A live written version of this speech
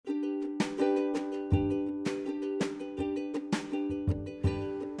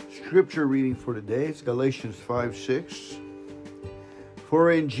Scripture reading for today is Galatians 5:6.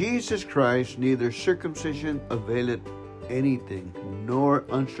 For in Jesus Christ neither circumcision availeth anything, nor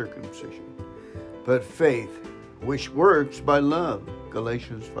uncircumcision, but faith, which works by love.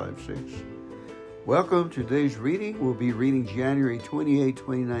 Galatians 5:6. Welcome to today's reading. We'll be reading January 28,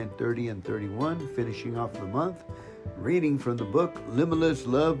 29, 30, and 31, finishing off the month. Reading from the book Limitless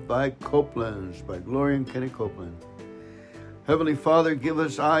Love by Copeland, by Gloria and Kenneth Copeland. Heavenly Father, give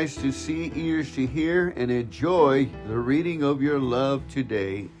us eyes to see, ears to hear, and enjoy the reading of your love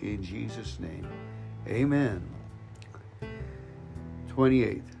today. In Jesus' name, amen.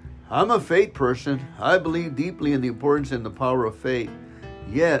 28. I'm a faith person. I believe deeply in the importance and the power of faith.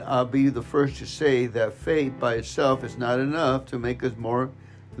 Yet, I'll be the first to say that faith by itself is not enough to make us more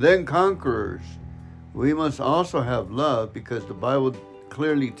than conquerors. We must also have love, because the Bible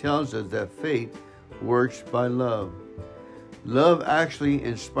clearly tells us that faith works by love. Love actually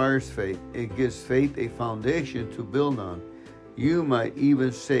inspires faith. It gives faith a foundation to build on. You might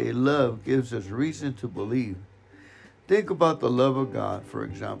even say love gives us reason to believe. Think about the love of God, for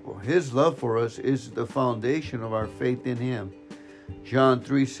example. His love for us is the foundation of our faith in Him. John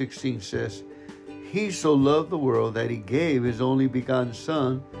 3:16 says, He so loved the world that He gave His only begotten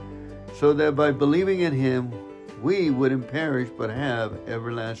Son, so that by believing in Him, we wouldn't perish but have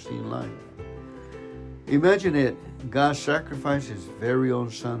everlasting life. Imagine it. God sacrificed His very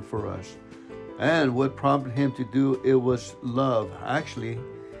own Son for us. And what prompted Him to do it was love. Actually,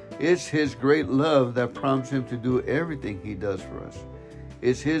 it's His great love that prompts Him to do everything He does for us.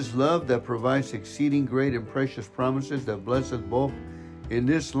 It's His love that provides exceeding great and precious promises that bless us both in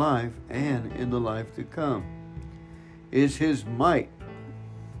this life and in the life to come. It's His mighty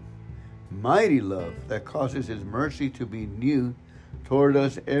love that causes His mercy to be new toward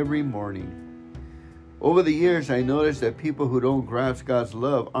us every morning. Over the years, I noticed that people who don't grasp God's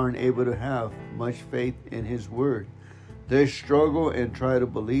love aren't able to have much faith in His Word. They struggle and try to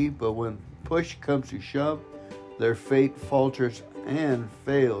believe, but when push comes to shove, their faith falters and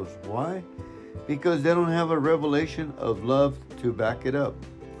fails. Why? Because they don't have a revelation of love to back it up.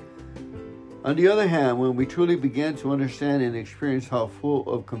 On the other hand, when we truly begin to understand and experience how full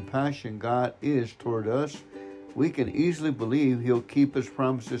of compassion God is toward us, we can easily believe He'll keep His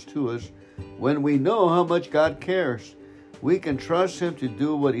promises to us. When we know how much God cares, we can trust Him to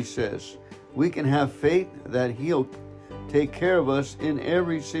do what He says. We can have faith that He'll take care of us in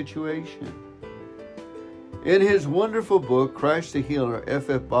every situation. In his wonderful book, Christ the Healer,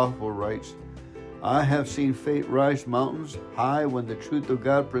 F.F. Bothwell writes, I have seen faith rise mountains high when the truth of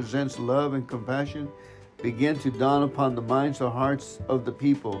God presents love and compassion begin to dawn upon the minds and hearts of the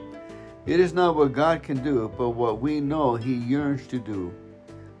people. It is not what God can do, but what we know He yearns to do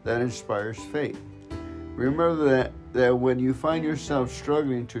that inspires faith. Remember that when you find yourself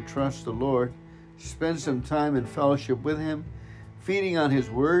struggling to trust the Lord, spend some time in fellowship with Him, feeding on His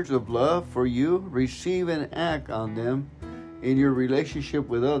words of love for you, receive and act on them in your relationship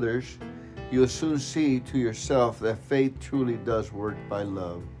with others. You'll soon see to yourself that faith truly does work by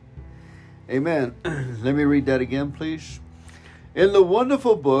love. Amen. Let me read that again, please. In the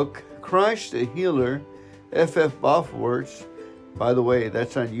wonderful book, Christ the Healer, F.F. Bothwell, by the way,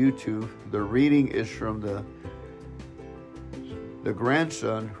 that's on YouTube. The reading is from the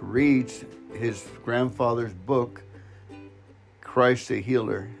grandson who reads his grandfather's book, Christ the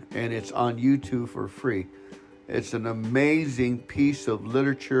Healer, and it's on YouTube for free. It's an amazing piece of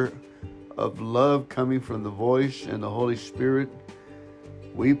literature of love coming from the voice and the Holy Spirit.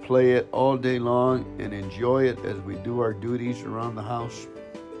 We play it all day long and enjoy it as we do our duties around the house.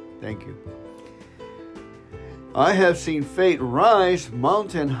 Thank you. I have seen faith rise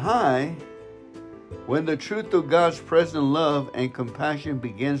mountain high when the truth of God's present love and compassion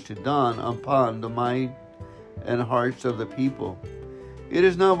begins to dawn upon the mind and hearts of the people. It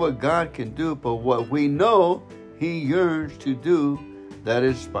is not what God can do, but what we know He yearns to do that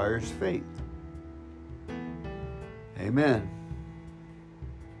inspires faith. Amen.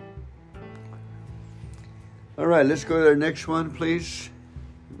 All right, let's go to our next one, please.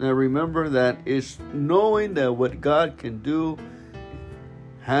 Now remember that it's knowing that what God can do,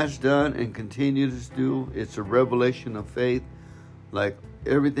 has done, and continues to do. It's a revelation of faith. Like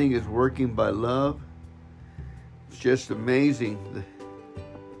everything is working by love. It's just amazing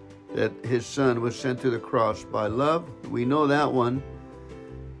that His Son was sent to the cross by love. We know that one.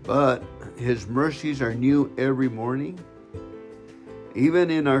 But His mercies are new every morning.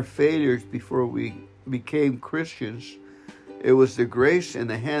 Even in our failures before we became Christians, it was the grace and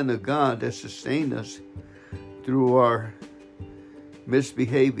the hand of God that sustained us through our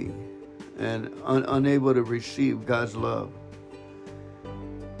misbehaving and unable to receive God's love.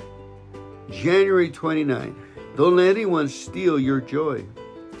 January 29. Don't let anyone steal your joy.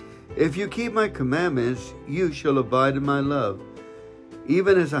 If you keep my commandments, you shall abide in my love,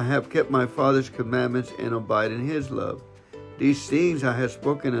 even as I have kept my Father's commandments and abide in his love. These things I have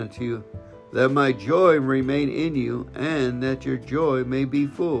spoken unto you, that my joy remain in you, and that your joy may be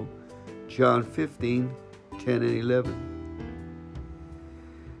full. John 15:10 and 11.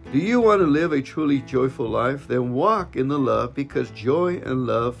 Do you want to live a truly joyful life? Then walk in the love, because joy and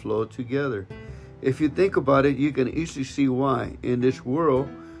love flow together. If you think about it, you can easily see why. In this world,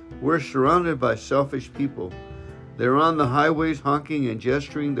 we're surrounded by selfish people. They're on the highways honking and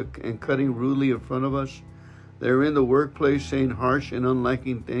gesturing and cutting rudely in front of us. They're in the workplace saying harsh and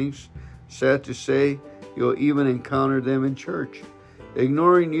unliking things. Sad to say, you'll even encounter them in church,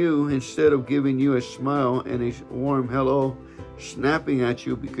 ignoring you instead of giving you a smile and a warm hello, snapping at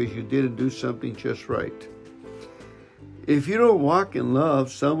you because you didn't do something just right. If you don't walk in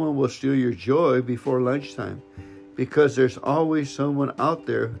love, someone will steal your joy before lunchtime, because there's always someone out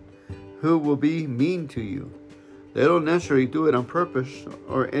there who will be mean to you. They don't necessarily do it on purpose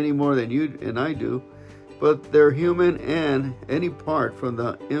or any more than you and I do, but they're human and any part from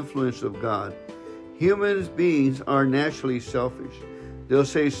the influence of God. Human beings are naturally selfish. They'll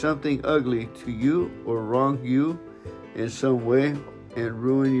say something ugly to you or wrong you in some way and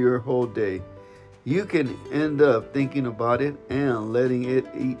ruin your whole day. You can end up thinking about it and letting it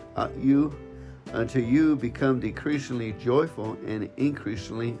eat at you until you become decreasingly joyful and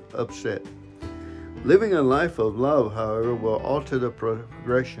increasingly upset. Living a life of love, however, will alter the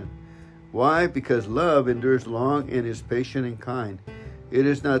progression. Why? Because love endures long and is patient and kind. It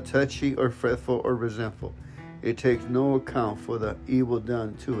is not touchy or fretful or resentful. It takes no account for the evil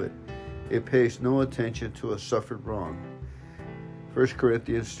done to it. It pays no attention to a suffered wrong. 1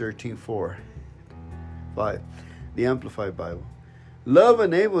 Corinthians 13:4. 5. The Amplified Bible. Love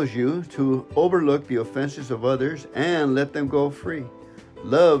enables you to overlook the offenses of others and let them go free.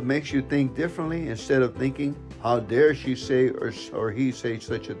 Love makes you think differently instead of thinking, how dare she say or he say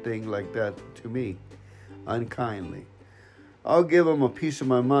such a thing like that to me, unkindly. I'll give them a piece of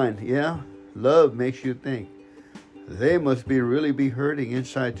my mind. Yeah, love makes you think. They must really be hurting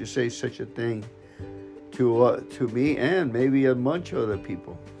inside to say such a thing to me and maybe a bunch of other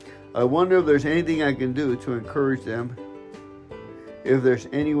people. I wonder if there's anything I can do to encourage them, if there's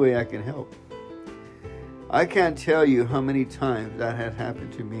any way I can help. I can't tell you how many times that has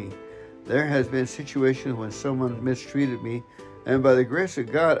happened to me. There has been situations when someone mistreated me, and by the grace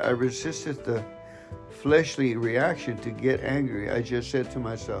of God, I resisted the fleshly reaction to get angry. I just said to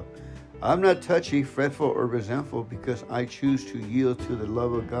myself, I'm not touchy, fretful, or resentful because I choose to yield to the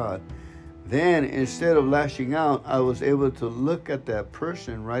love of God. Then, instead of lashing out, I was able to look at that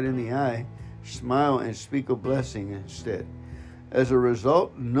person right in the eye, smile, and speak a blessing instead. As a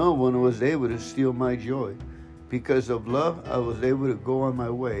result, no one was able to steal my joy. Because of love, I was able to go on my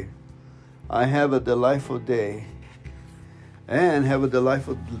way. I have a delightful day, and have a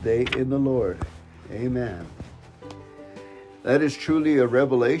delightful day in the Lord. Amen. That is truly a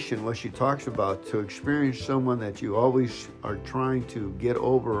revelation, what she talks about, to experience someone that you always are trying to get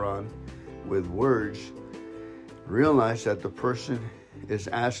over on with words. Realize that the person is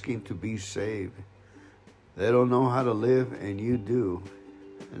asking to be saved. They don't know how to live, and you do.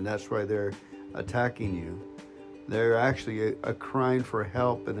 And that's why they're attacking you. They're actually crying for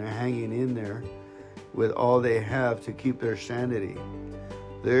help, and they're hanging in there with all they have to keep their sanity.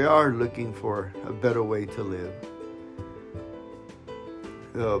 They are looking for a better way to live.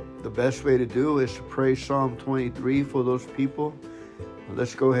 The best way to do is to pray Psalm 23 for those people.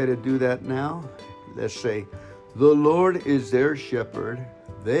 Let's go ahead and do that now. Let's say, the Lord is their shepherd,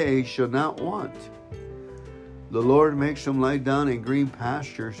 they shall not want. The Lord makes them lie down in green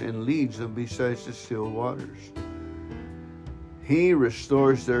pastures and leads them beside the still waters. He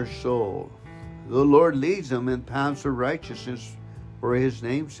restores their soul. The Lord leads them in paths of righteousness for his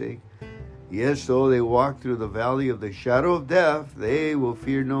name's sake. Yes, though they walk through the valley of the shadow of death, they will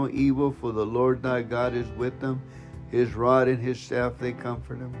fear no evil, for the Lord thy God is with them. His rod and his staff, they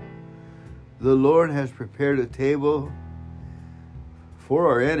comfort them. The Lord has prepared a table for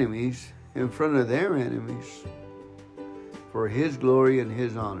our enemies in front of their enemies, for his glory and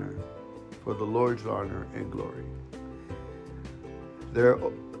his honor, for the Lord's honor and glory. Their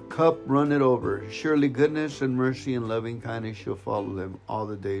cup runneth over. Surely goodness and mercy and loving kindness shall follow them all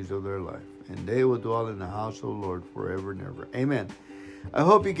the days of their life, and they will dwell in the house of the Lord forever and ever. Amen. I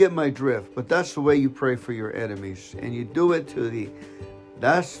hope you get my drift, but that's the way you pray for your enemies, and you do it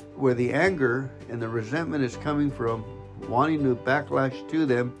that's where the anger and the resentment is coming from, wanting to backlash to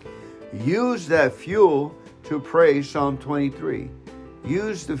them. Use that fuel to pray Psalm 23.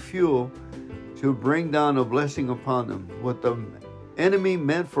 Use the fuel to bring down a blessing upon them. What the enemy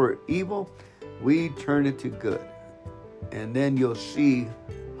meant for evil, we turn it to good. And then you'll see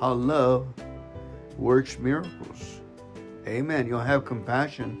how love works miracles. Amen. You'll have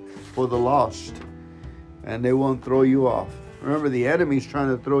compassion for the lost, and they won't throw you off. Remember, the enemy's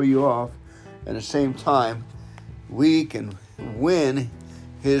trying to throw you off. At the same time, we can win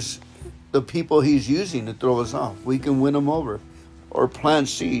the people he's using to throw us off. We can win them over or plant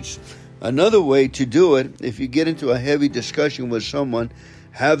seeds. Another way to do it, if you get into a heavy discussion with someone,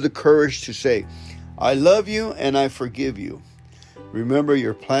 have the courage to say, I love you and I forgive you. Remember,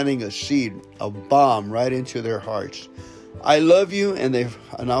 you're planting a seed, a bomb right into their hearts. I love you and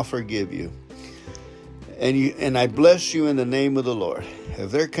I'll forgive you. And I bless you in the name of the Lord.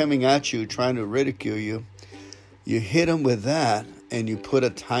 If they're coming at you trying to ridicule you, you hit them with that and you put a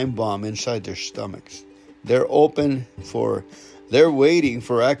time bomb inside their stomachs. They're waiting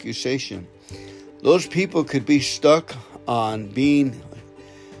for accusation. Those people could be stuck on being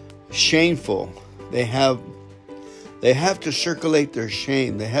shameful. They have to circulate their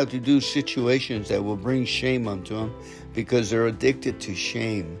shame. They have to do situations that will bring shame onto them because they're addicted to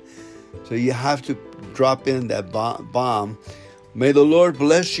shame. So you have to drop in that bomb. May the Lord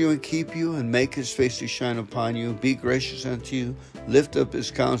bless you and keep you and make his face to shine upon you. Be gracious unto you. Lift up his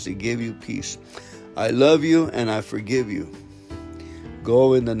countenance and give you peace. I love you and I forgive you.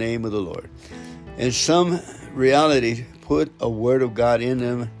 Go in the name of the Lord. In some reality, put a word of God in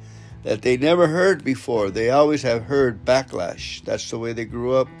them that they never heard before. They always have heard backlash. That's the way they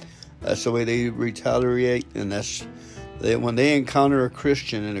grew up. That's the way they retaliate. And when they encounter a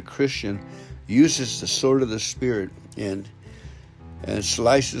Christian and a Christian uses the sword of the Spirit and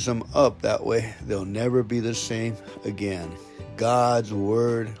slices them up that way, they'll never be the same again. God's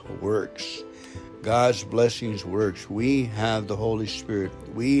word works. God's blessings works. We have the Holy Spirit.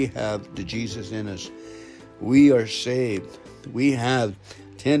 We have the Jesus in us. We are saved. We have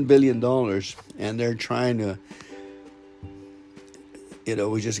 $10 billion and they're trying to,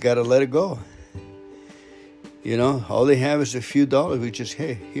 we just got to let it go. All they have is a few dollars. We just,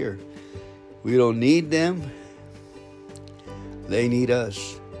 hey, here. We don't need them. They need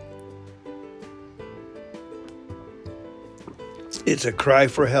us. It's a cry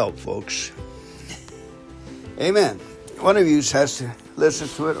for help, folks. Amen. One of you has to listen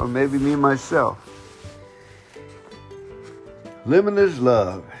to it, or maybe me myself. Limitless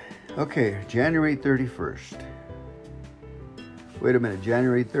love. Okay, January 31st. Wait a minute,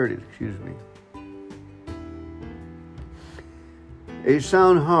 January 30th, excuse me. A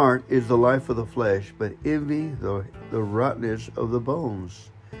sound heart is the life of the flesh, but envy the rottenness of the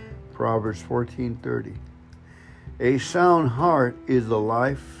bones. Proverbs 14:30. A sound heart is the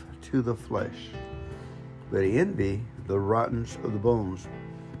life to the flesh, but envy the rottenness of the bones.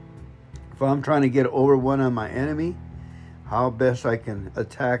 If I'm trying to get over one of my enemy, how best I can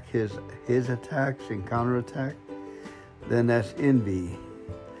attack his attacks and counterattack, then that's envy.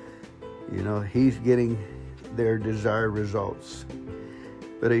 He's getting their desired results.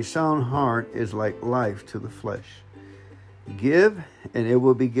 But a sound heart is like life to the flesh. Give, and it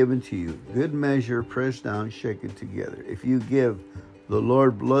will be given to you. Good measure, pressed down, shaken together. If you give, the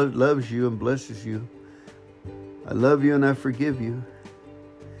Lord loves you and blesses you. I love you and I forgive you.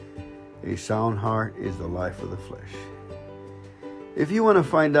 A sound heart is the life of the flesh. If you want to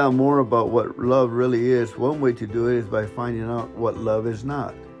find out more about what love really is, one way to do it is by finding out what love is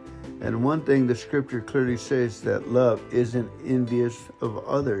not. And one thing the scripture clearly says, that love isn't envious of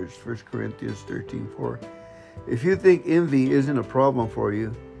others. 1 Corinthians 13:4. If you think envy isn't a problem for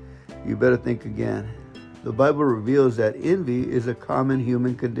you, you better think again. The Bible reveals that envy is a common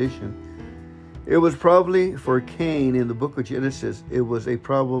human condition. It was probably for Cain in the book of Genesis. It was a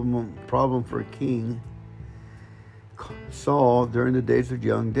problem for King Saul during the days of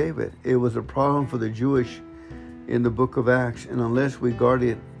young David. It was a problem for the Jewish in the book of Acts, and unless we guard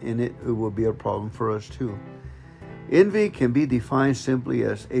it in it, it will be a problem for us too. Envy can be defined simply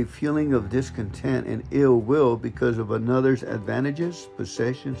as a feeling of discontent and ill will because of another's advantages,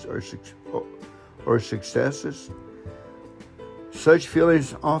 possessions, or successes. Such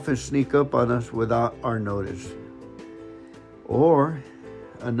feelings often sneak up on us without our notice, or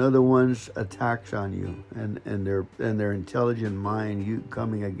another one's attacks on you and their intelligent mind, you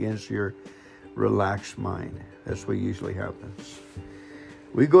coming against your relaxed mind. That's what usually happens.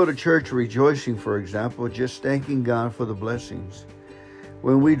 We go to church rejoicing, for example, just thanking God for the blessings.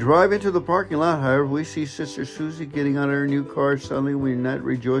 When we drive into the parking lot, however, we see Sister Susie getting out of her new car. Suddenly we're not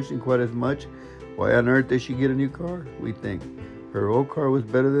rejoicing quite as much. Why on earth did she get a new car? We think her old car was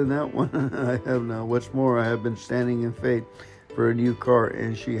better than that one. I have now. What's more, I have been standing in faith for a new car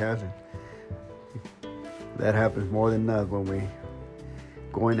and she hasn't. That happens more than not when we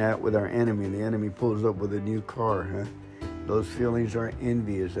going out with our enemy and the enemy pulls up with a new car. Those feelings are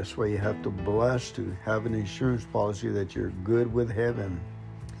envious. That's why you have to bless to have an insurance policy that you're good with heaven.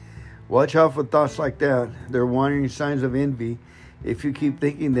 Watch out for thoughts like that. They're warning signs of envy. If you keep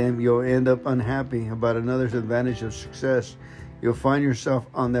thinking them, you'll end up unhappy about another's advantage of success. You'll find yourself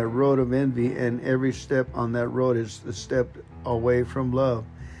on that road of envy, and every step on that road is the step away from love.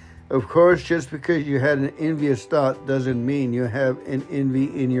 Of course, just because you had an envious thought doesn't mean you have an envy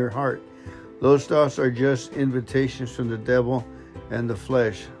in your heart. Those thoughts are just invitations from the devil and the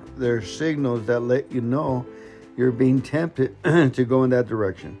flesh. They're signals that let you know you're being tempted to go in that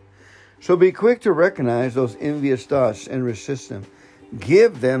direction. So be quick to recognize those envious thoughts and resist them.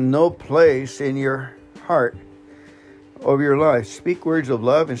 Give them no place in your heart of your life. Speak words of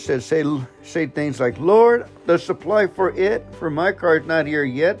love. Instead, say things like, Lord, the supply for my car is not here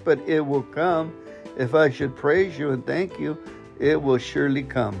yet, but it will come. If I should praise you and thank you, it will surely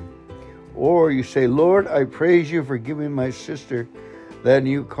come. Or you say, Lord, I praise you for giving my sister that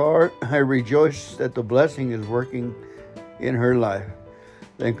new car. I rejoice that the blessing is working in her life.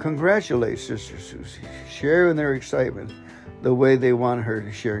 Then congratulate Sister Susie. Share in their excitement the way they want her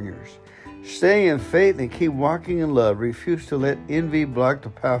to share in yours. Stay in faith and keep walking in love. Refuse to let envy block the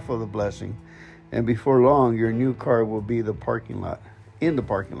path of the blessing. And before long, your new car will be in the parking lot.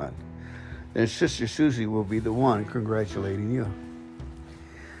 And Sister Susie will be the one congratulating you.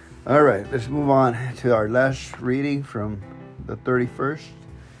 All right, let's move on to our last reading from the 31st.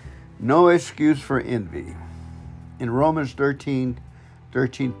 No excuse for envy. In Romans 13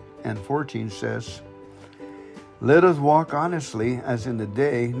 and 14 says, let us walk honestly as in the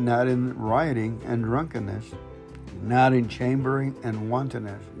day, not in rioting and drunkenness, not in chambering and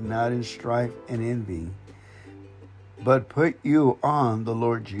wantonness, not in strife and envy. But put you on the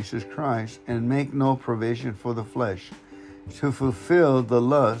Lord Jesus Christ, and make no provision for the flesh to fulfill the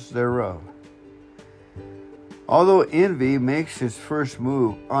lust thereof. Although envy makes its first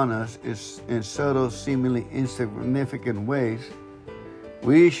move on us in subtle, seemingly insignificant ways,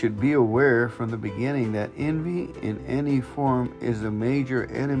 we should be aware from the beginning that envy in any form is a major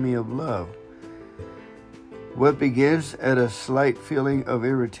enemy of love. What begins at a slight feeling of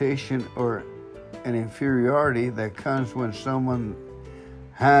irritation or an inferiority that comes when someone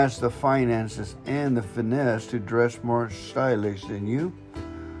has the finances and the finesse to dress more stylish than you,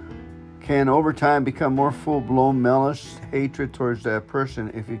 can over time become more full-blown malice, hatred towards that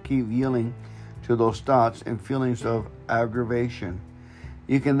person if you keep yielding to those thoughts and feelings of aggravation.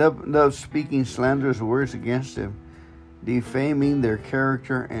 You can end up speaking slanderous words against them, defaming their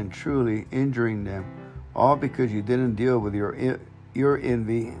character and truly injuring them, all because you didn't deal with your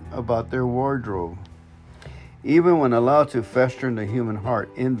envy about their wardrobe. Even when allowed to fester in the human heart,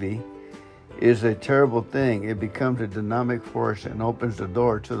 envy is a terrible thing. It becomes a dynamic force and opens the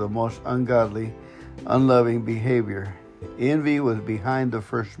door to the most ungodly, unloving behavior. Envy was behind the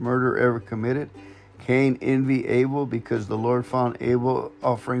first murder ever committed. Cain envied Abel because the Lord found Abel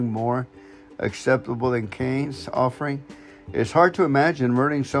offering more acceptable than Cain's offering. It's hard to imagine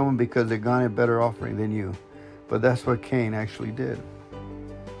murdering someone because they got a better offering than you, but that's what Cain actually did.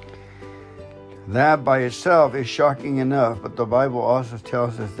 That by itself is shocking enough, but the Bible also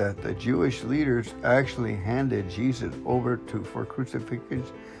tells us that the Jewish leaders actually handed Jesus over for crucifixion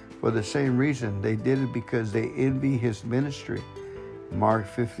for the same reason. They did it because they envy his ministry. Mark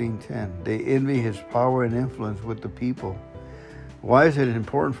 15:10. They envy his power and influence with the people. Why is it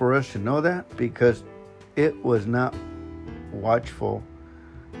important for us to know that? Because it was not watchful.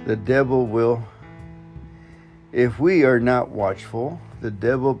 The devil will, if we are not watchful, the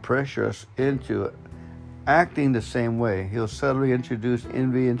devil pressure us into acting the same way. He'll subtly introduce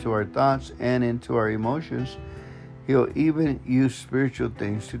envy into our thoughts and into our emotions. He'll even use spiritual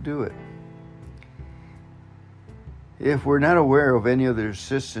things to do it. If we're not aware of any of the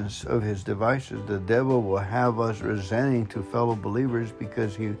resistance of his devices, the devil will have us resenting to fellow believers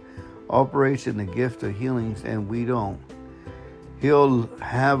because he operates in the gift of healings and we don't. He'll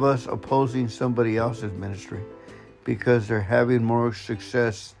have us opposing somebody else's ministry because they're having more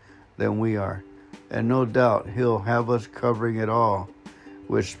success than we are. And no doubt he'll have us covering it all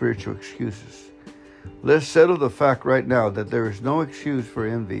with spiritual excuses. Let's settle the fact right now that there is no excuse for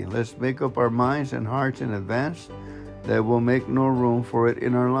envy. Let's make up our minds and hearts in advance that will make no room for it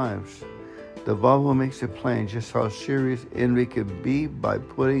in our lives. The Bible makes it plain just how serious envy can be by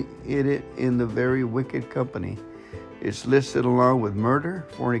putting it in the very wicked company. It's listed along with murder,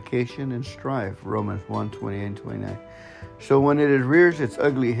 fornication, and strife, Romans 1:28 and 29. So when it rears its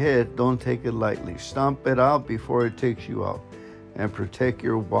ugly head, don't take it lightly. Stomp it out before it takes you out, and protect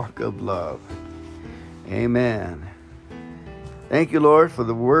your walk of love. Amen. Thank you, Lord, for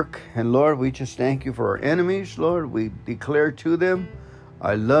the work. And Lord, we just thank you for our enemies. Lord, we declare to them,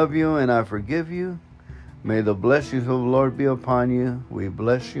 I love you and I forgive you. May the blessings of the Lord be upon you. We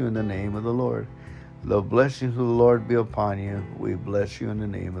bless you in the name of the Lord. The blessings of the Lord be upon you. We bless you in the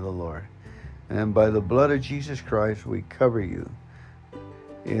name of the Lord. And by the blood of Jesus Christ, we cover you.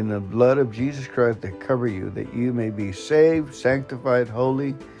 In the blood of Jesus Christ that cover you, that you may be saved, sanctified,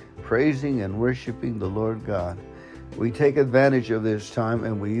 holy, praising and worshiping the Lord God. We take advantage of this time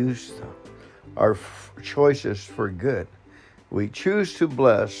and we use our choices for good. We choose to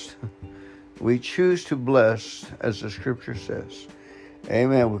bless. We choose to bless, as the scripture says.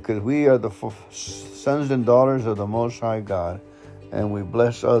 Amen. Because we are the sons and daughters of the Most High God, and we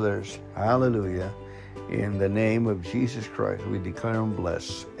bless others. Hallelujah. In the name of Jesus Christ, we declare them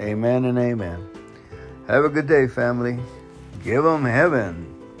blessed. Amen and amen. Have a good day, family. Give them heaven.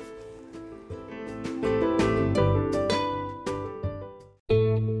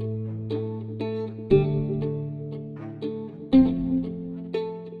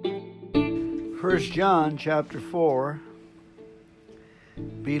 First John chapter 4.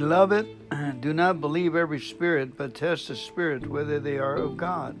 Beloved, do not believe every spirit, but test the spirits whether they are of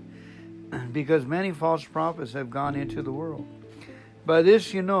God, because many false prophets have gone into the world. By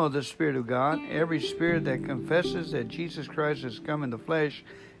this you know the Spirit of God. Every spirit that confesses that Jesus Christ has come in the flesh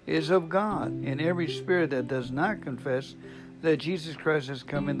is of God, and every spirit that does not confess that Jesus Christ has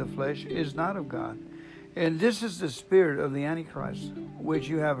come in the flesh is not of God. And this is the spirit of the Antichrist, which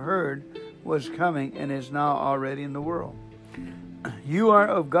you have heard was coming and is now already in the world. You are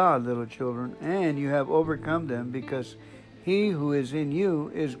of God, little children, and you have overcome them, because he who is in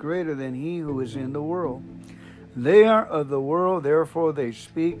you is greater than he who is in the world. They are of the world, therefore they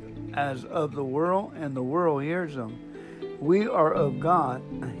speak as of the world, and the world hears them. We are of God.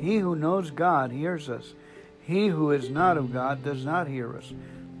 He who knows God hears us. He who is not of God does not hear us.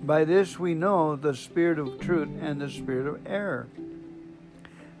 By this we know the spirit of truth and the spirit of error.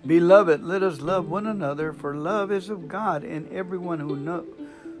 Beloved, let us love one another, for love is of God, and everyone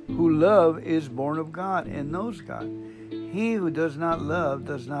who loves is born of God and knows God. He who does not love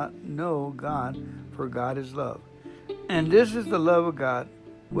does not know God, for God is love. And this is the love of God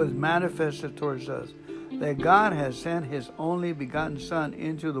was manifested towards us, that God has sent his only begotten Son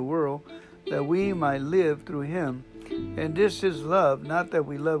into the world, that we might live through him. And this is love, not that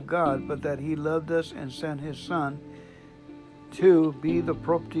we love God, but that he loved us and sent his Son to be the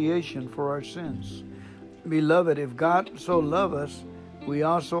propitiation for our sins. Beloved, if God so loved us, we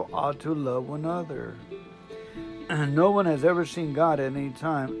also ought to love one another. No one has ever seen God at any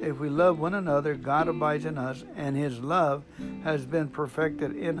time. If we love one another, God abides in us, and his love has been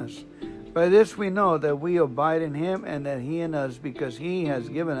perfected in us. By this we know that we abide in him, and that he in us, because he has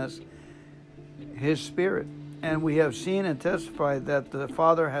given us his Spirit. And we have seen and testified that the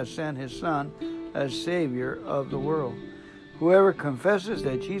Father has sent his Son as Savior of the world. Whoever confesses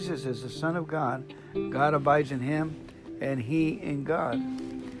that Jesus is the Son of God, God abides in him, and he in God.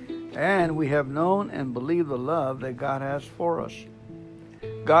 And we have known and believed the love that God has for us.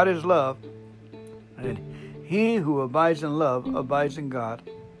 God is love, and he who abides in love abides in God,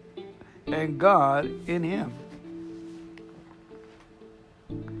 and God in him.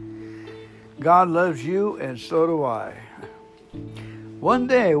 God loves you, and so do I. One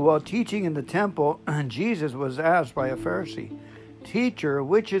day, while teaching in the temple, Jesus was asked by a Pharisee, "Teacher,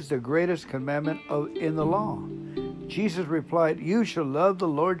 which is the greatest commandment in the law?" Jesus replied, "You shall love the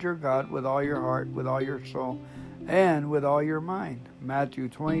Lord your God with all your heart, with all your soul, and with all your mind." Matthew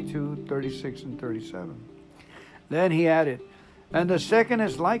 22:36 and 37. Then he added, "And the second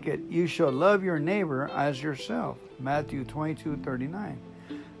is like it, you shall love your neighbor as yourself." Matthew 22:39.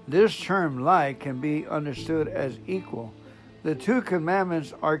 This term like can be understood as equal. The two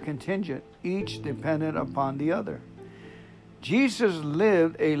commandments are contingent, each dependent upon the other. Jesus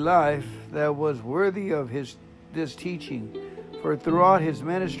lived a life that was worthy of this teaching, for throughout his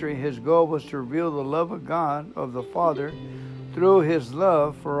ministry, his goal was to reveal the love of God, of the Father, through his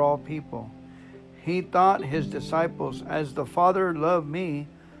love for all people. He taught his disciples, "As the Father loved me,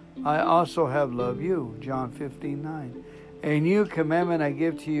 I also have loved you." John 15:9. "A new commandment I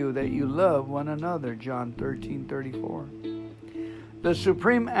give to you, that you love one another." John 13:34. The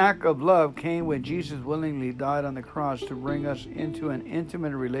supreme act of love came when Jesus willingly died on the cross to bring us into an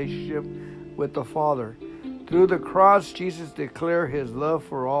intimate relationship with the Father. Through the cross, Jesus declared his love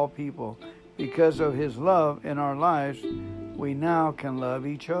for all people. Because of his love in our lives, we now can love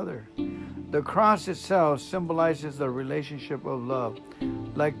each other. The cross itself symbolizes the relationship of love.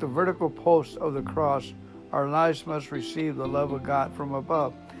 Like the vertical post of the cross, our lives must receive the love of God from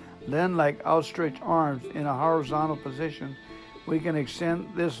above. Then, like outstretched arms in a horizontal position, we can extend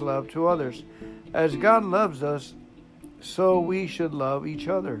this love to others. As God loves us, so we should love each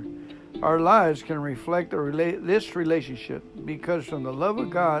other. Our lives can reflect this relationship, because from the love of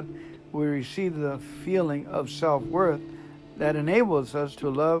God, we receive the feeling of self-worth that enables us to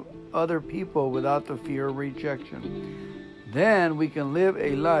love other people without the fear of rejection. Then we can live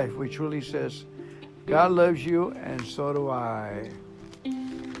a life which truly says, God loves you and so do I.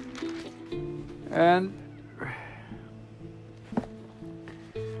 And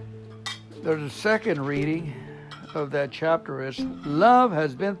there's a second reading of that chapter is, love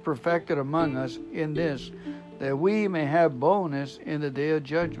has been perfected among us in this, that we may have boldness in the day of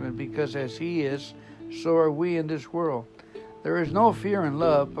judgment, because as he is, so are we in this world. There is no fear in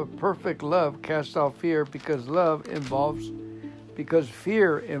love, but perfect love casts out fear, because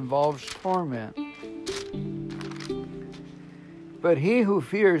fear involves torment. But he who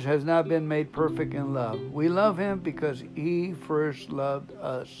fears has not been made perfect in love. We love him because he first loved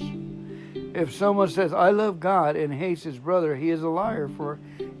us. If someone says, I love God, and hates his brother, he is a liar. For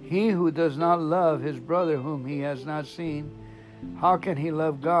he who does not love his brother whom he has not seen, how can he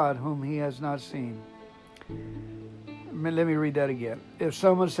love God whom he has not seen? Let me read that again. If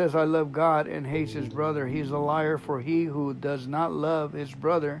someone says, I love God, and hates his brother, he is a liar. For he who does not love his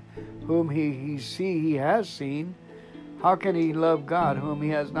brother whom he has seen, how can he love God whom he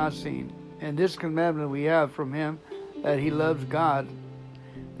has not seen? And this commandment we have from him, that he loves God,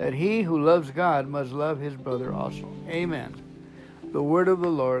 that he who loves God must love his brother also. Amen. The word of the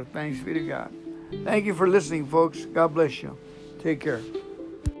Lord. Thanks be to God. Thank you for listening, folks. God bless you. Take care.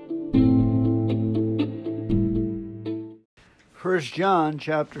 1 John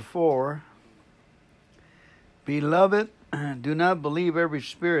chapter 4. Beloved, do not believe every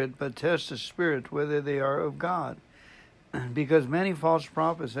spirit, but test the spirit whether they are of God, because many false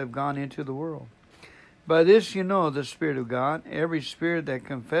prophets have gone into the world. By this you know the Spirit of God. Every spirit that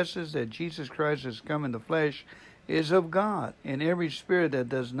confesses that Jesus Christ has come in the flesh is of God, and every spirit that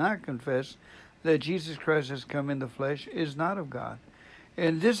does not confess that Jesus Christ has come in the flesh is not of God.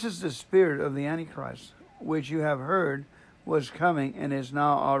 And this is the spirit of the Antichrist, which you have heard was coming and is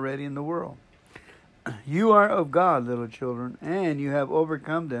now already in the world. You are of God, little children, and you have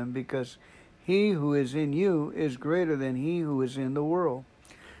overcome them, because he who is in you is greater than he who is in the world.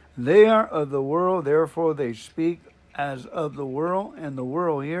 They are of the world, therefore they speak as of the world, and the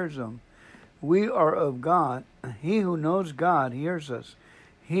world hears them. We are of God. He who knows God hears us.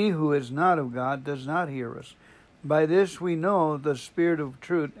 He who is not of God does not hear us. By this we know the spirit of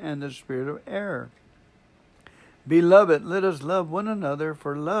truth and the spirit of error. Beloved, let us love one another,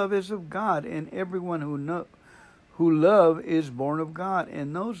 for love is of God, and everyone who loves is born of God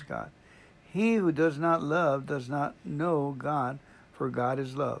and knows God. He who does not love does not know God, for God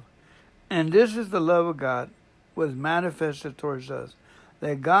is love. And this is the love of God was manifested towards us,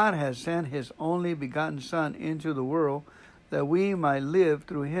 that God has sent his only begotten Son into the world, that we might live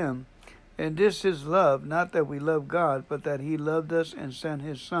through him. And this is love, not that we love God, but that he loved us and sent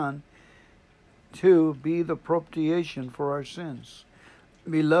his Son to be the propitiation for our sins.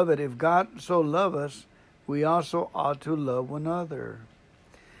 Beloved, if God so loved us, we also ought to love one another.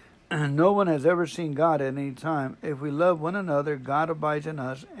 No one has ever seen God at any time. If we love one another, God abides in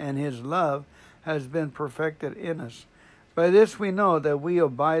us, and his love has been perfected in us. By this we know that we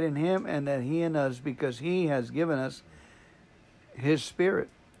abide in him, and that he in us, because he has given us his Spirit.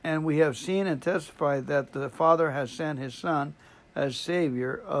 And we have seen and testified that the Father has sent his Son as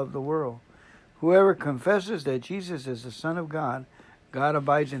Savior of the world. Whoever confesses that Jesus is the Son of God, God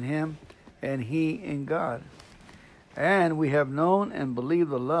abides in him, and he in God. And we have known and believed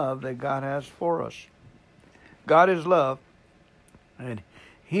the love that God has for us. God is love, and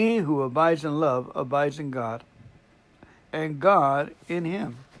he who abides in love abides in God, and God in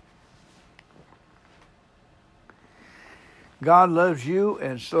him. God loves you,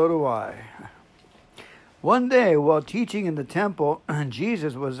 and so do I. One day, while teaching in the temple,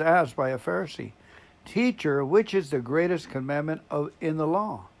 Jesus was asked by a Pharisee, Teacher, which is the greatest commandment in the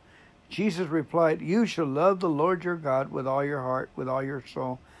law? Jesus replied, You shall love the Lord your God with all your heart, with all your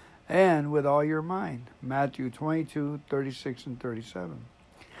soul, and with all your mind. Matthew 22:36 and 37.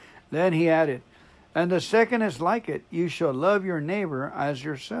 Then he added, And the second is like it, you shall love your neighbor as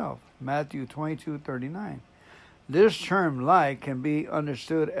yourself. Matthew 22:39. This term like can be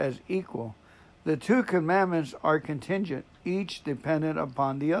understood as equal. The two commandments are contingent, each dependent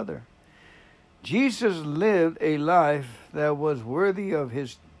upon the other. Jesus lived a life that was worthy of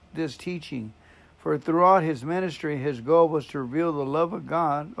this teaching, for throughout his ministry, his goal was to reveal the love of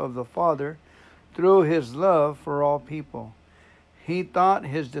God, of the Father, through his love for all people. he taught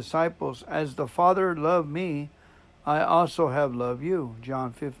his disciples, "As the Father loved me, I also have loved you."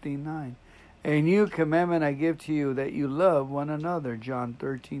 John 15:9. "A new commandment I give to you, that you love one another." John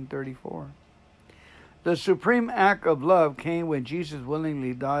 13:34. The supreme act of love came when Jesus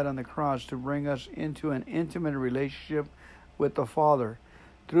willingly died on the cross to bring us into an intimate relationship with the Father.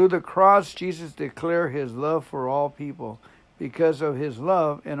 Through the cross, Jesus declared his love for all people. Because of his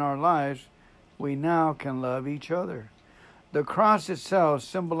love in our lives, we now can love each other. The cross itself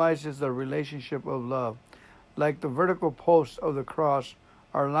symbolizes the relationship of love. Like the vertical posts of the cross,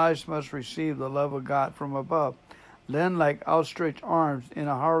 our lives must receive the love of God from above. Then, like outstretched arms in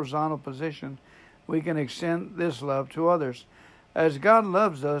a horizontal position, we can extend this love to others. As God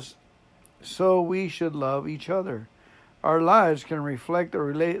loves us, so we should love each other. Our lives can reflect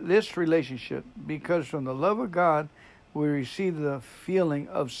this relationship, because from the love of God, we receive the feeling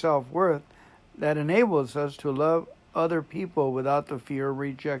of self-worth that enables us to love other people without the fear of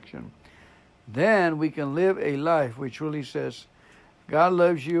rejection. Then we can live a life which really says, "God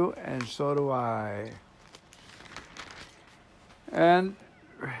loves you, and so do I." And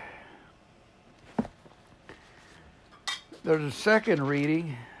there's a second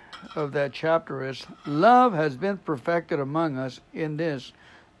reading of that chapter is, "Love has been perfected among us in this,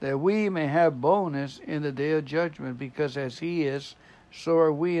 that we may have boldness in the day of judgment, because as he is, so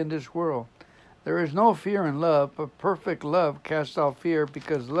are we in this world. There is no fear in love, but perfect love casts out fear,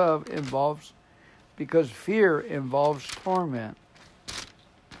 because fear involves torment.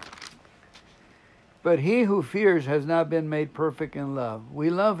 But he who fears has not been made perfect in love.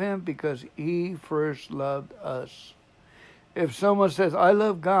 We love him because he first loved us. If someone says, 'I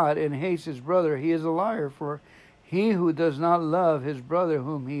love God,' and hates his brother, he is a liar. For he who does not love his brother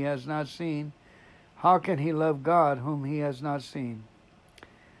whom he has not seen, how can he love God whom he has not seen?"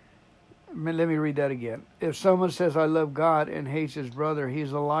 Let me read that again. If someone says, "I love God," and hates his brother, he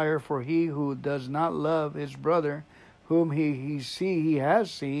is a liar. For he who does not love his brother whom he has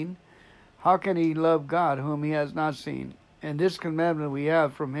seen, how can he love God whom he has not seen? And this commandment we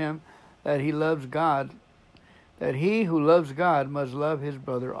have from him, that he loves God, that he who loves God must love his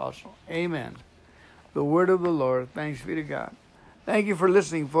brother also. Amen. The word of the Lord. Thanks be to God. Thank you for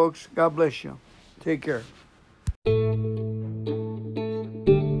listening, folks. God bless you. Take care.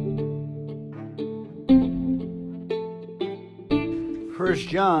 1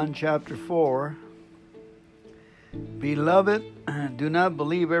 John chapter 4. "Beloved, do not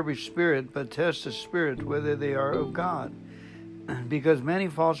believe every spirit, but test the spirit whether they are of God, because many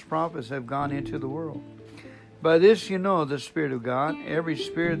false prophets have gone into the world. By this you know the Spirit of God. Every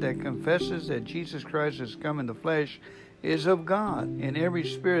spirit that confesses that Jesus Christ has come in the flesh is of God, and every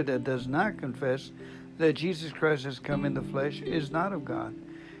spirit that does not confess that Jesus Christ has come in the flesh is not of God.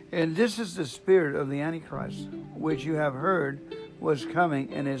 And this is the spirit of the Antichrist, which you have heard was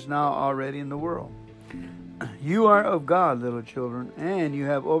coming and is now already in the world. You are of God, little children, and you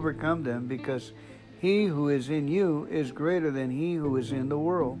have overcome them, because he who is in you is greater than he who is in the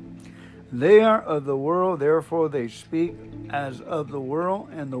world. They are of the world, therefore they speak as of the world,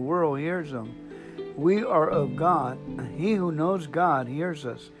 and the world hears them. We are of God. He who knows God hears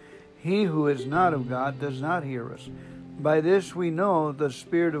us. He who is not of God does not hear us. By this we know the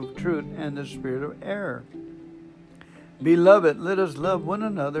spirit of truth and the spirit of error. Beloved, let us love one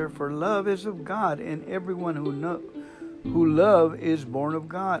another, for love is of God, and everyone who loves is born of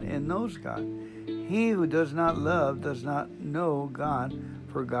God and knows God. He who does not love does not know God,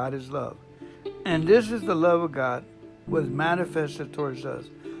 for God is love. And this is the love of God was manifested towards us,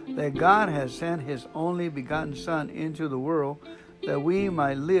 that God has sent his only begotten Son into the world, that we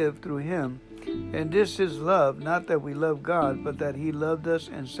might live through him. And this is love, not that we love God, but that he loved us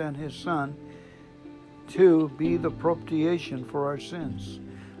and sent his Son to be the propitiation for our sins.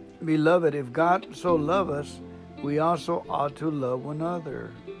 Beloved, if God so loved us, we also ought to love one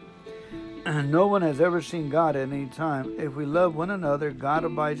another. No one has ever seen God at any time. If we love one another, God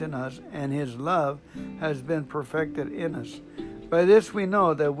abides in us, and his love has been perfected in us. By this we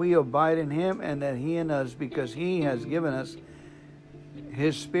know that we abide in him, and that he in us, because he has given us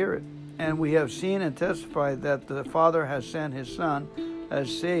his Spirit. And we have seen and testified that the Father has sent his Son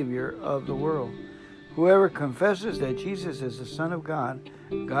as Savior of the world. Whoever confesses that Jesus is the Son of God,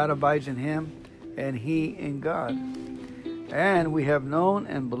 God abides in him, and he in God. And we have known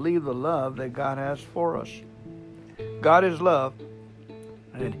and believed the love that God has for us. God is love,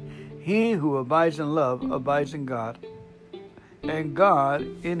 and he who abides in love abides in God, and God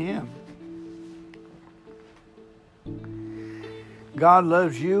in him. God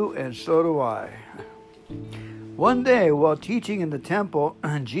loves you, and so do I. One day, while teaching in the temple,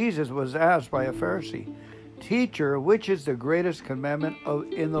 Jesus was asked by a Pharisee, Teacher, which is the greatest commandment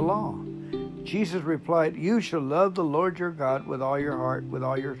in the law? Jesus replied, You shall love the Lord your God with all your heart, with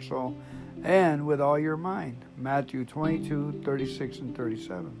all your soul, and with all your mind. Matthew 22:36 and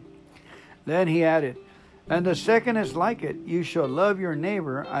 37. Then he added, And the second is like it, you shall love your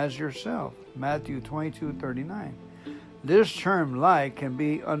neighbor as yourself. Matthew 22:39. This term like can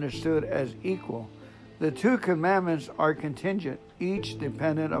be understood as equal. The two commandments are contingent, each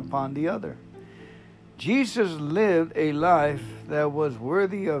dependent upon the other. Jesus lived a life that was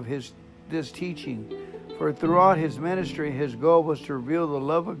worthy of this teaching, for throughout his ministry, his goal was to reveal the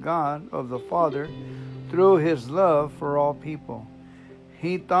love of God, of the Father, through his love for all people.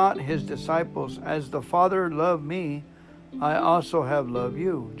 He taught his disciples, As the Father loved me, I also have loved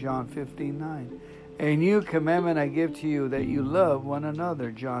you. John 15:9. A new commandment I give to you, that you love one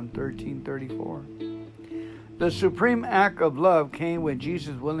another. John 13:34. The supreme act of love came when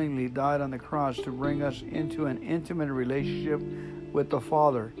Jesus willingly died on the cross to bring us into an intimate relationship with the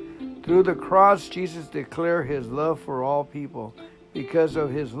Father. Through the cross, Jesus declared his love for all people. Because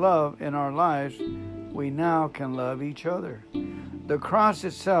of his love in our lives, we now can love each other. The cross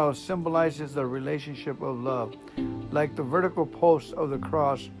itself symbolizes the relationship of love. Like the vertical posts of the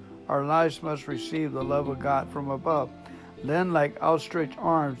cross, our lives must receive the love of God from above. Then, like outstretched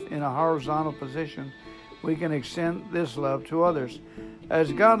arms in a horizontal position, we can extend this love to others.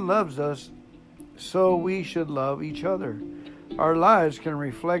 As God loves us, so we should love each other. Our lives can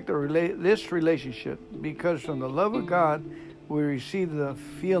reflect this relationship, because from the love of God, we receive the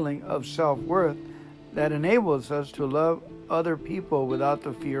feeling of self-worth that enables us to love other people without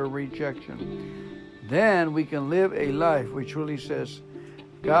the fear of rejection. Then we can live a life which truly says,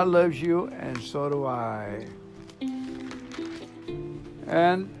 God loves you and so do I.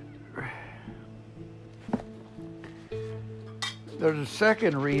 And there's a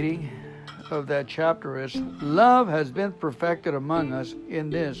second reading of that chapter is, Love has been perfected among us in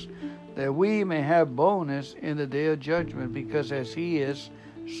this, that we may have boldness in the day of judgment, because as he is,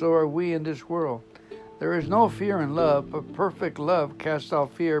 so are we in this world. There is no fear in love, but perfect love casts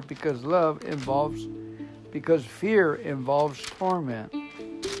out fear, because fear involves torment.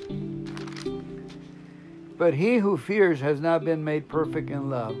 But he who fears has not been made perfect in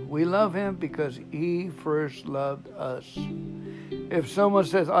love. We love him because he first loved us. If someone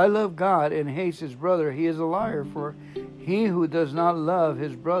says, I love God, and hates his brother, he is a liar. For he who does not love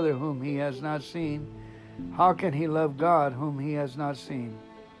his brother whom he has not seen, how can he love God whom he has not seen?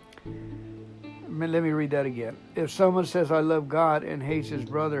 Let me read that again. If someone says, I love God, and hates his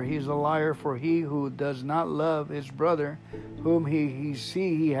brother, he is a liar. For he who does not love his brother whom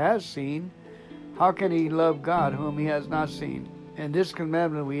he has seen, how can he love God whom he has not seen? And this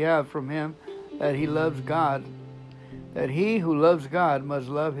commandment we have from him, that he loves God, that he who loves God must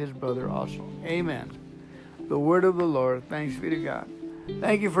love his brother also. Amen. The word of the Lord. Thanks be to God.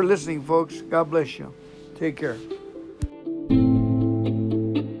 Thank you for listening, folks. God bless you. Take care.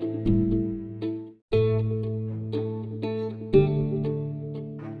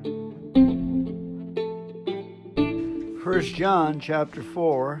 First John chapter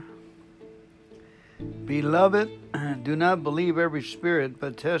 4. Beloved, do not believe every spirit,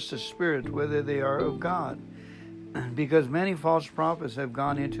 but test the spirit whether they are of God, because many false prophets have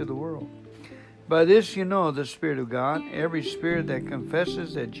gone into the world. By this you know the Spirit of God. Every spirit that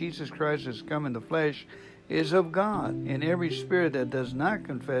confesses that Jesus Christ has come in the flesh is of God, and every spirit that does not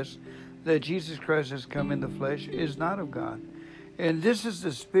confess that Jesus Christ has come in the flesh is not of God. And this is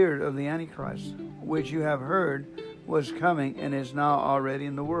the spirit of the Antichrist, which you have heard was coming and is now already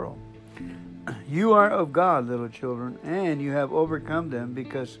in the world. You are of God, little children, and you have overcome them,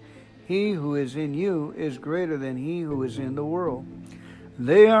 because he who is in you is greater than he who is in the world.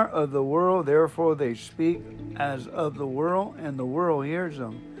 They are of the world, therefore they speak as of the world, and the world hears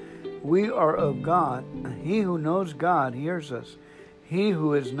them. We are of God. He who knows God hears us. He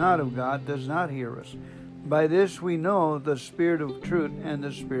who is not of God does not hear us. By this we know the spirit of truth and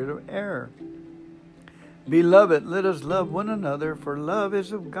the spirit of error. Beloved, let us love one another, for love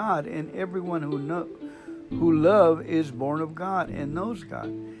is of God, and everyone who loves is born of God and knows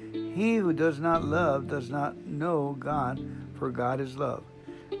God. He who does not love does not know God, for God is love.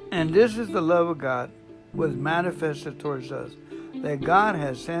 And this is the love of God was manifested towards us, that God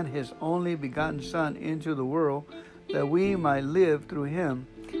has sent his only begotten Son into the world, that we might live through him.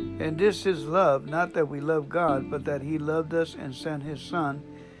 And this is love, not that we love God, but that he loved us and sent his Son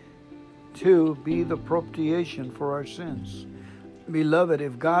to be the propitiation for our sins. Beloved,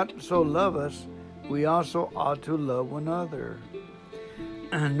 if God so loved us, we also ought to love one another.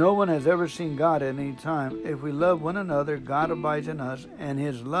 no one has ever seen God at any time. If we love one another, God abides in us, and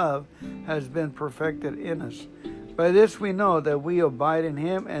his love has been perfected in us. By this we know that we abide in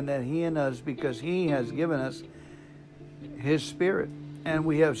him and that he in us, because he has given us his Spirit. And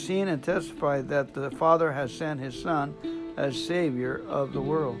we have seen and testified that the Father has sent his Son as Savior of the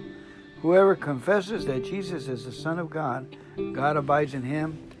world. Whoever confesses that Jesus is the Son of God, God abides in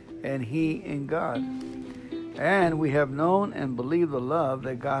him, and he in God. And we have known and believed the love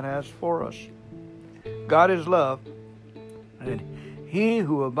that God has for us. God is love, and he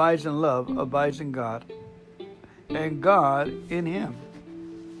who abides in love abides in God, and God in him.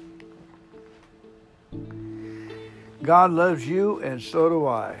 God loves you, and so do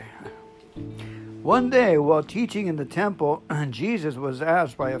I. One day, while teaching in the temple, Jesus was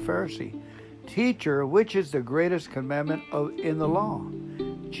asked by a Pharisee, "Teacher, which is the greatest commandment in the law?"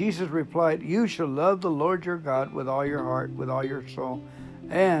 Jesus replied, "You shall love the Lord your God with all your heart, with all your soul,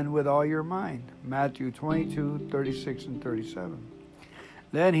 and with all your mind." Matthew 22:36 and 37.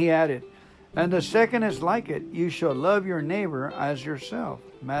 Then he added, "And the second is like it, you shall love your neighbor as yourself."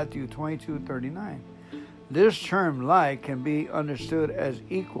 Matthew 22:39. This term like can be understood as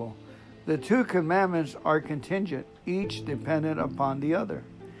equal. The two commandments are contingent, each dependent upon the other.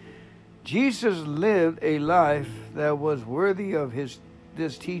 Jesus lived a life that was worthy of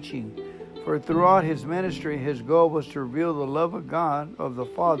this teaching, for throughout his ministry, his goal was to reveal the love of God, of the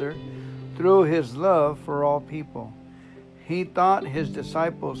Father, through his love for all people. He taught his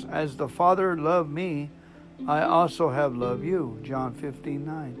disciples, "As the Father loved me, I also have loved you." John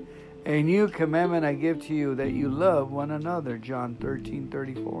 15:9. "A new commandment I give to you, that you love one another." John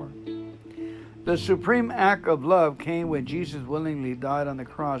 13:34. The supreme act of love came when Jesus willingly died on the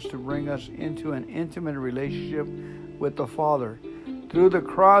cross to bring us into an intimate relationship with the Father. Through the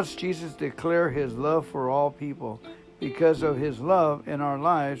cross, Jesus declared his love for all people. Because of his love in our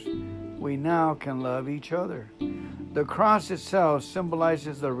lives, we now can love each other. The cross itself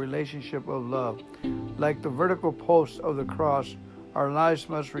symbolizes the relationship of love. Like the vertical posts of the cross, our lives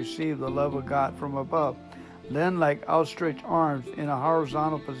must receive the love of God from above. Then, like outstretched arms in a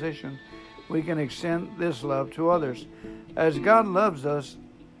horizontal position, we can extend this love to others. As God loves us,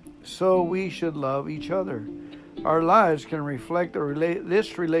 so we should love each other. Our lives can reflect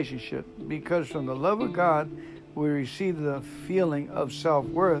this relationship, because from the love of God, we receive the feeling of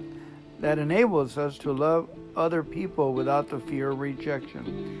self-worth that enables us to love other people without the fear of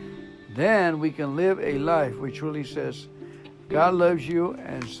rejection. Then we can live a life which truly says, "God loves you,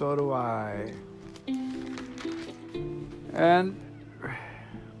 and so do I." And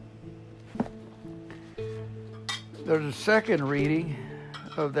there's a second reading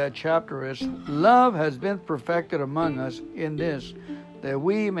of that chapter is, "Love has been perfected among us in this, that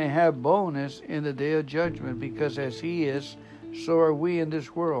we may have boldness in the day of judgment, because as he is, so are we in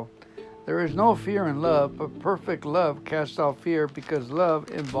this world. There is no fear in love, but perfect love casts out fear, because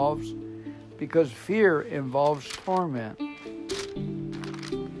fear involves torment.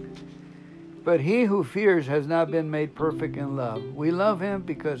 But he who fears has not been made perfect in love. We love him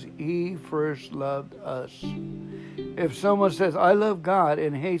because he first loved us. If someone says, 'I love God,'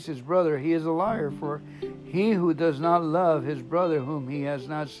 and hates his brother, he is a liar. For he who does not love his brother whom he has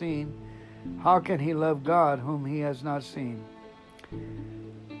not seen, how can he love God whom he has not seen?"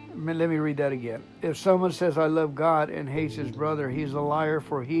 Let me read that again. If someone says, "I love God," and hates his brother, he is a liar.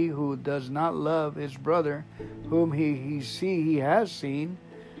 For he who does not love his brother whom he has seen,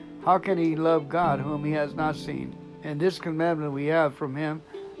 how can he love God whom he has not seen? And this commandment we have from him,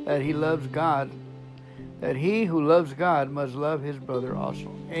 that he loves God, that he who loves God must love his brother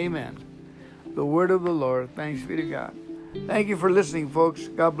also. Amen. The word of the Lord. Thanks be to God. Thank you for listening, folks.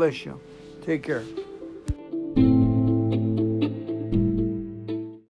 God bless you. Take care.